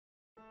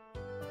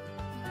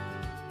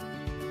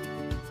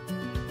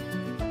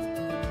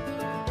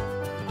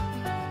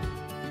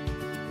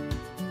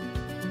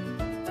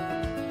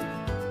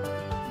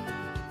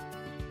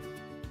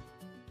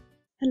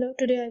Hello,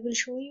 today I will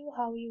show you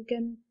how you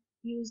can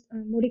use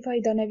modify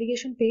the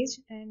navigation page,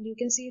 and you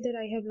can see that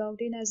I have logged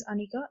in as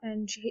Anika,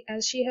 and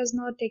as she has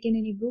not taken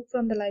any book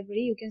from the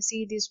library, you can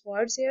see these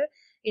words here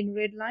in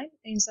red line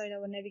inside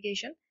our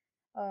navigation.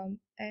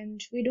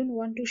 And we don't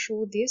want to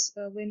show this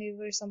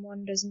whenever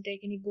someone doesn't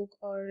take any book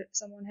or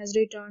someone has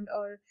returned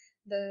or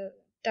the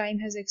time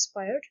has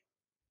expired.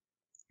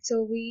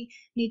 So we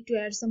need to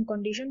add some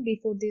condition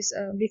before this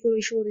before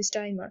we show this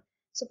timer.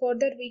 So for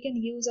that we can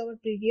use our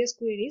previous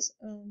queries,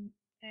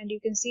 and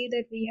you can see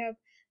that we have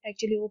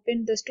actually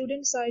opened the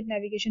student side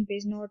navigation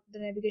page, not the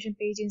navigation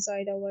page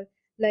inside our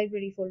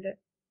library folder.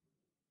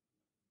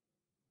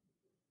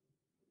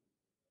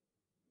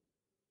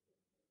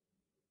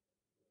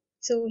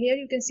 So here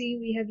you can see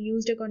we have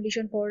used a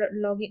condition for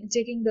login,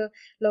 checking the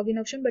login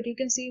option, but you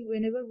can see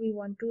whenever we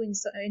want to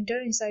enter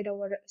inside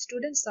our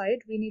student side,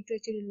 we need to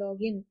actually log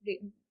in.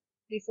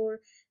 Before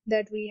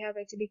that we have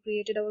actually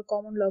created our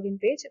common login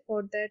page.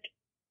 For that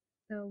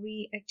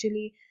we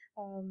actually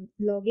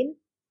log in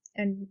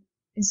and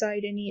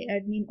inside any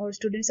admin or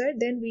student side,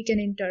 then we can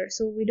enter.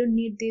 So we don't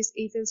need this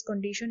if else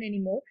condition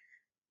anymore.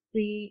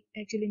 We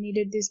actually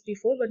needed this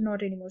before but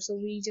not anymore, so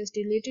we just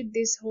deleted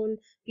this whole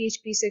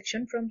PHP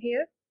section from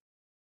here.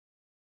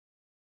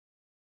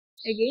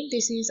 Again,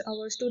 this is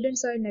our student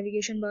side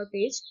navigation bar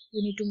page.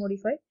 We need to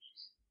modify.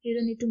 We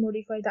don't need to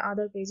modify the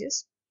other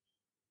pages.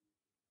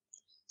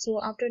 So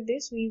after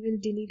this we will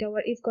delete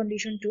our if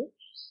condition too,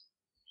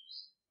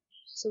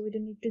 so we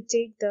don't need to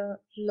take the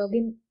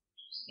login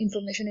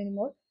information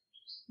anymore,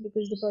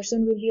 because the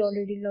person will be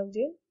already logged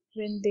in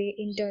when they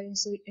enter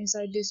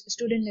inside this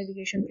student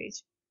navigation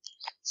page.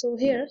 So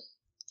here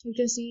you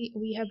can see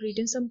we have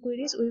written some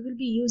queries. We will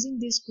be using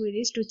these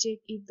queries to check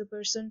if the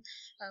person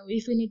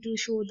if we need to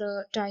show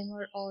the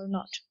timer or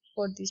not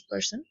for this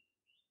person.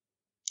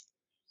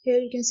 Here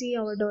you can see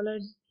our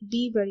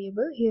 $d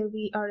variable. Here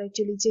we are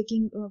actually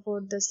checking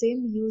for the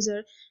same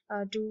user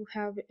to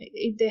have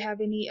if they have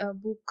any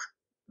book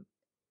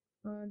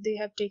they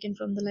have taken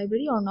from the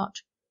library or not,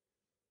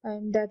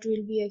 and that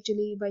will be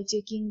actually by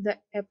checking the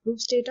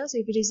approved status,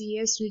 if it is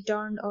yes,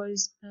 returned, or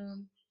is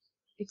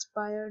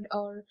expired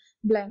or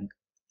blank.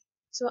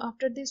 So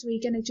after this we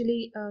can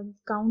actually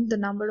count the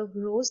number of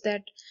rows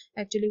that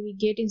actually we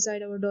get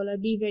inside our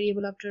 $d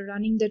variable after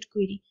running that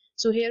query.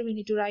 So here we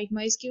need to write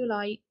mysql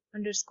I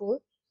underscore,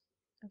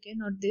 okay,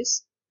 not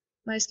this,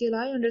 mysql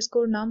I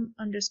underscore num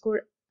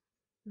underscore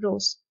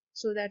rows.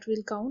 So that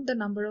will count the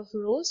number of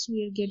rows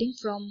we are getting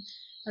from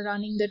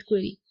running that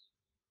query,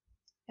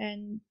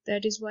 and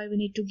that is why we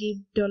need to give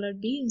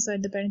 $b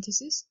inside the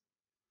parentheses.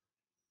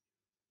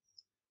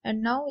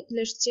 And now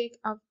let's check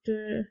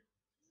after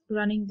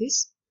running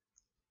this.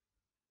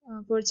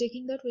 For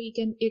checking that, we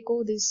can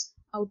echo this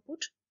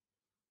output.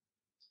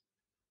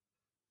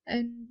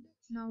 And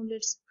now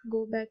let's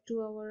go back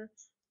to our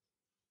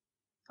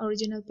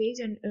original page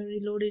and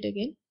reload it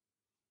again.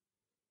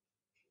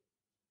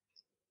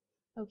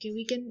 Okay,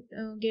 we can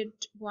get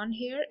 1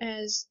 here,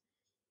 as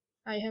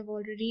I have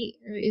already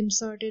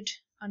inserted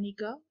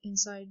Anika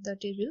inside the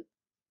table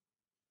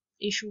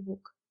issue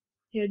book.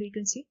 Here you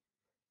can see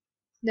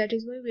that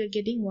is why we are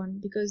getting 1,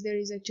 because there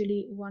is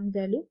actually 1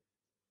 value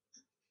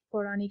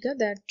for Anika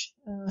that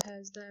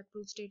has the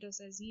approved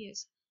status as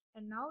yes.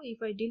 And now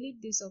if I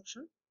delete this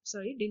option,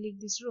 sorry, delete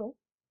this row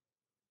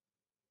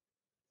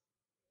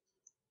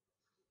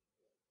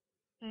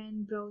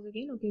and browse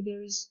again, okay,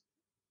 there is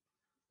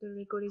the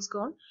record is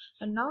gone.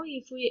 And now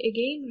if we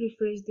again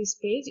refresh this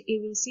page,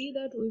 you will see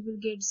that we will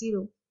get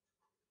 0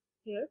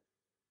 here,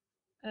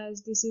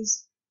 as this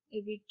is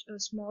a bit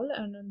small,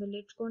 and on the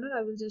left corner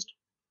I will just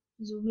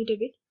zoom it a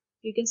bit.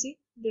 You can see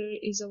there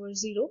is our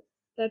 0.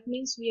 That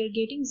means we are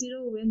getting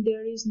 0 when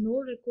there is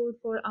no record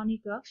for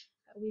Anika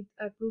with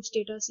approved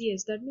status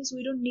yes. That means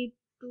we don't need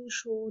to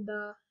show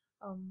the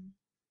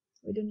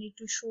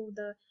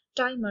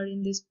timer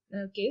in this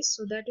case.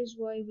 So that is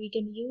why we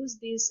can use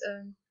this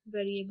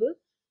variable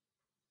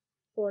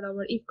for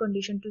our if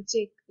condition to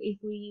check if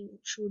we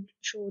should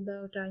show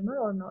the timer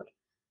or not.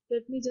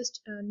 Let me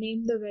just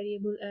name the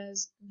variable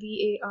as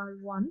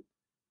var1,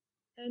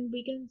 and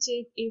we can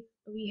check if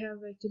we have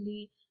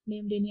actually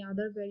named any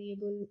other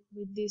variable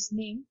with this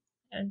name.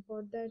 And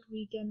for that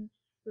we can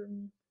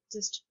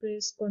just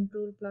press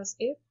Ctrl plus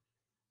F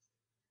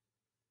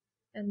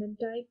and then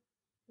type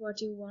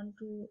what you want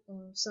to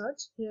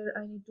search. Here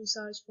I need to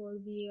search for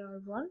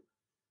var1,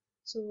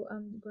 so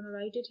I'm gonna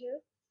write it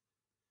here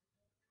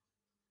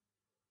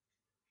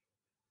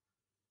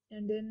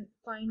and then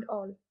find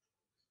all.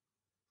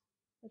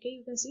 Okay,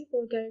 you can see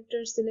 4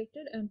 characters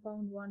selected and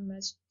found 1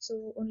 match.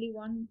 So only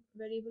 1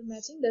 variable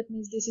matching, that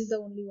means this is the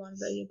only 1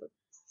 variable.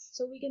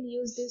 So we can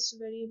use this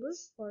variable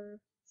for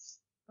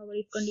our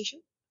if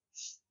condition.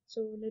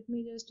 So let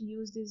me just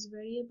use this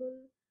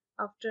variable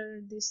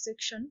after this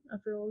section,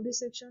 after all this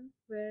section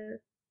where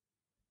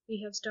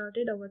we have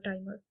started our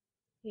timer.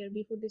 Here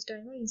before this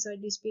timer,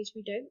 inside this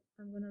PHP tag,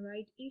 I'm gonna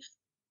write if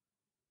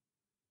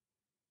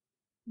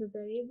the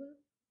variable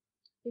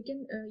you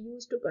can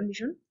use to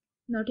condition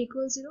not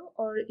equal 0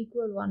 or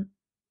equal 1.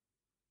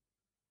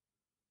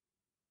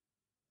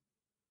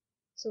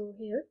 So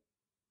here,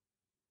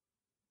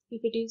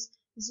 if it is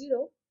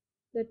 0,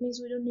 that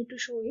means we don't need to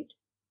show it,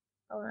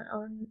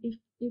 or if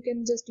you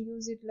can just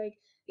use it like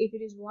if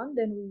it is 1,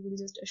 then we will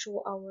just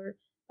show our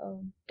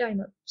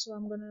timer. So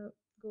I'm gonna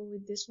go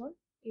with this one.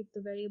 If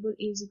the variable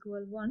is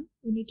equal 1,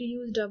 we need to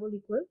use double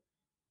equal,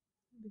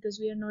 because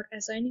we are not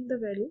assigning the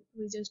value,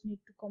 we just need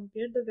to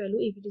compare the value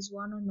if it is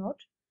 1 or not.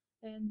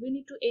 And we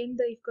need to end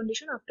the if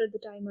condition after the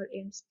timer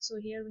ends. So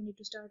here we need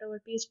to start our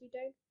PHP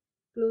tag,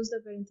 close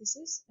the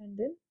parenthesis, and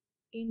then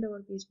end our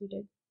PHP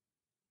tag.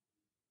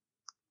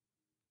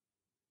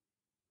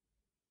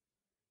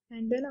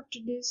 And then after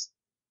this,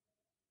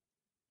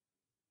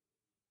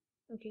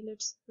 okay,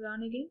 let's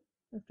run again.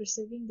 After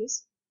saving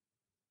this,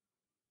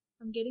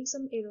 I'm getting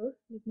some error.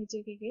 Let me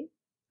check again.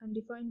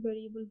 Undefined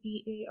variable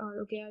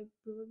var. Okay, I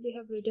probably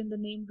have written the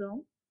name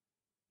wrong.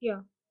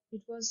 Yeah,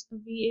 it was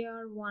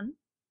var1,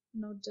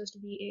 not just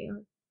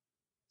var.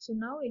 So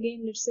now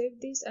again, let's save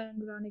this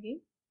and run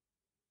again.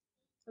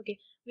 Okay,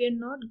 we are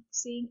not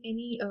seeing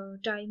any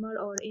timer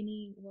or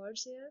any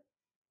words here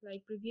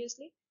like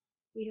previously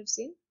we have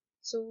seen.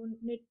 So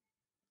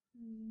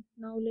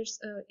now let's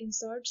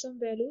insert some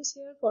values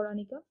here for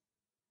Anika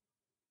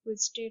with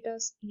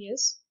status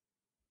yes,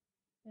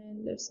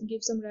 and let's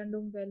give some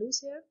random values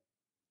here.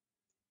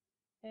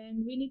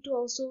 And we need to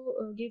also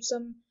give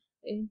some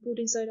input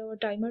inside our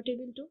timer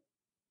table too.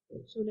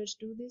 So let's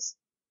do this.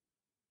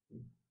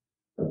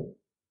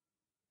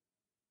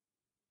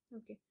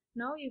 Okay,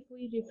 now if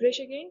we refresh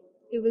again,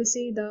 you will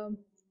see the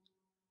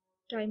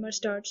timer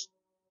starts.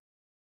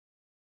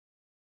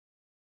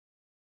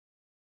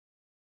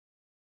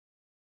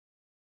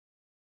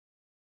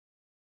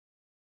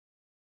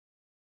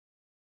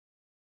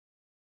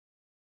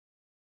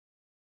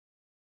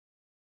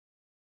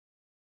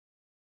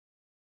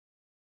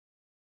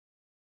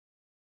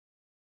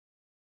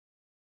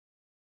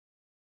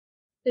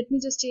 Let me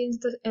just change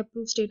the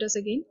approved status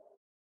again.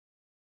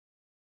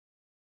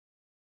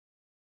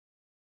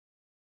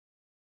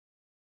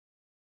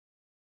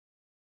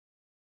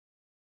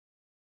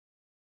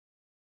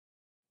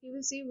 You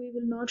will see we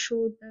will not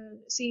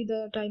see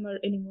the timer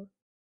anymore.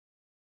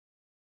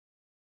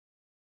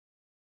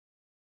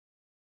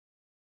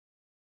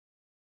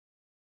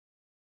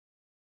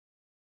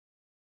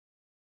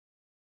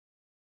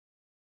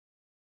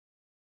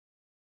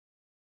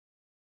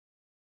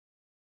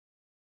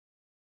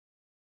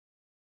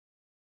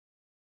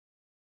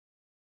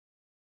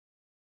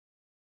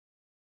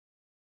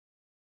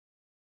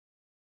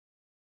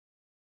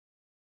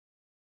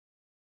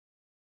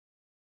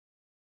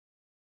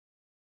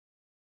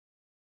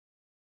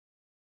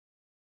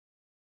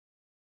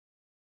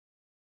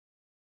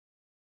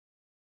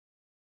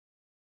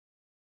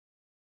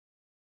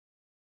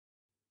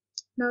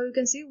 Now you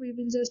can see we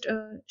will just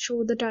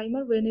show the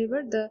timer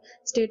whenever the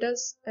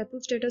status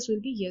approved status will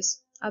be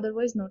yes,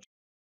 otherwise not.